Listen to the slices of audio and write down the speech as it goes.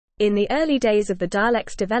In the early days of the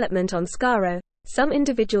Daleks' development on Skaro, some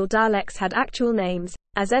individual Daleks had actual names,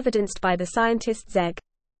 as evidenced by the scientist Zeg.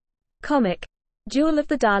 Comic. Duel of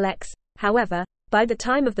the Daleks. However, by the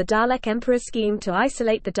time of the Dalek Emperor's scheme to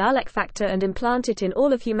isolate the Dalek factor and implant it in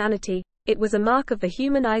all of humanity, it was a mark of the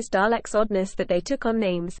humanized Daleks' oddness that they took on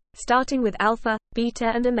names, starting with Alpha,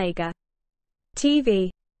 Beta and Omega.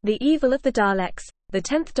 TV. The evil of the Daleks. The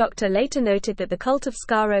 10th Doctor later noted that the cult of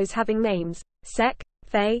Skaros having names, Sek,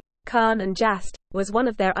 Faye, Khan and Jast, was one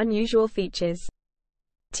of their unusual features.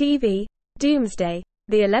 TV. Doomsday.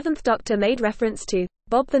 The 11th Doctor made reference to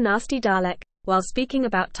Bob the Nasty Dalek, while speaking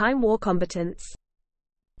about Time War combatants.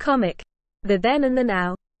 Comic. The Then and the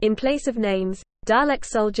Now. In place of names, Dalek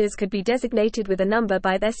soldiers could be designated with a number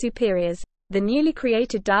by their superiors. The newly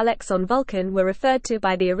created Daleks on Vulcan were referred to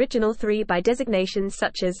by the original three by designations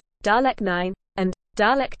such as Dalek 9 and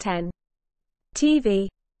Dalek 10. TV.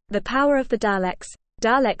 The Power of the Daleks.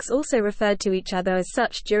 Daleks also referred to each other as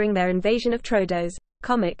such during their invasion of Trodos.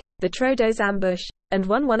 Comic. The Trodos ambush, and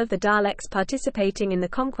one of the Daleks participating in the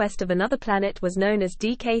conquest of another planet was known as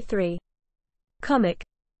DK3. Comic.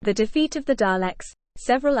 The defeat of the Daleks.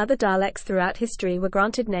 Several other Daleks throughout history were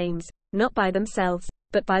granted names, not by themselves,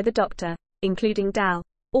 but by the Doctor, including Dal,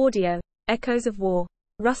 Audio, Echoes of War,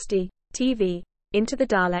 Rusty, TV, Into the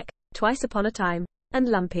Dalek, Twice Upon a Time, and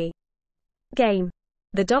Lumpy. Game.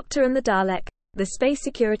 The Doctor and the Dalek. The Space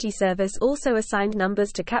Security Service also assigned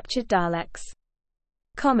numbers to captured Daleks.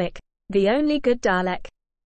 Comic. The Only Good Dalek.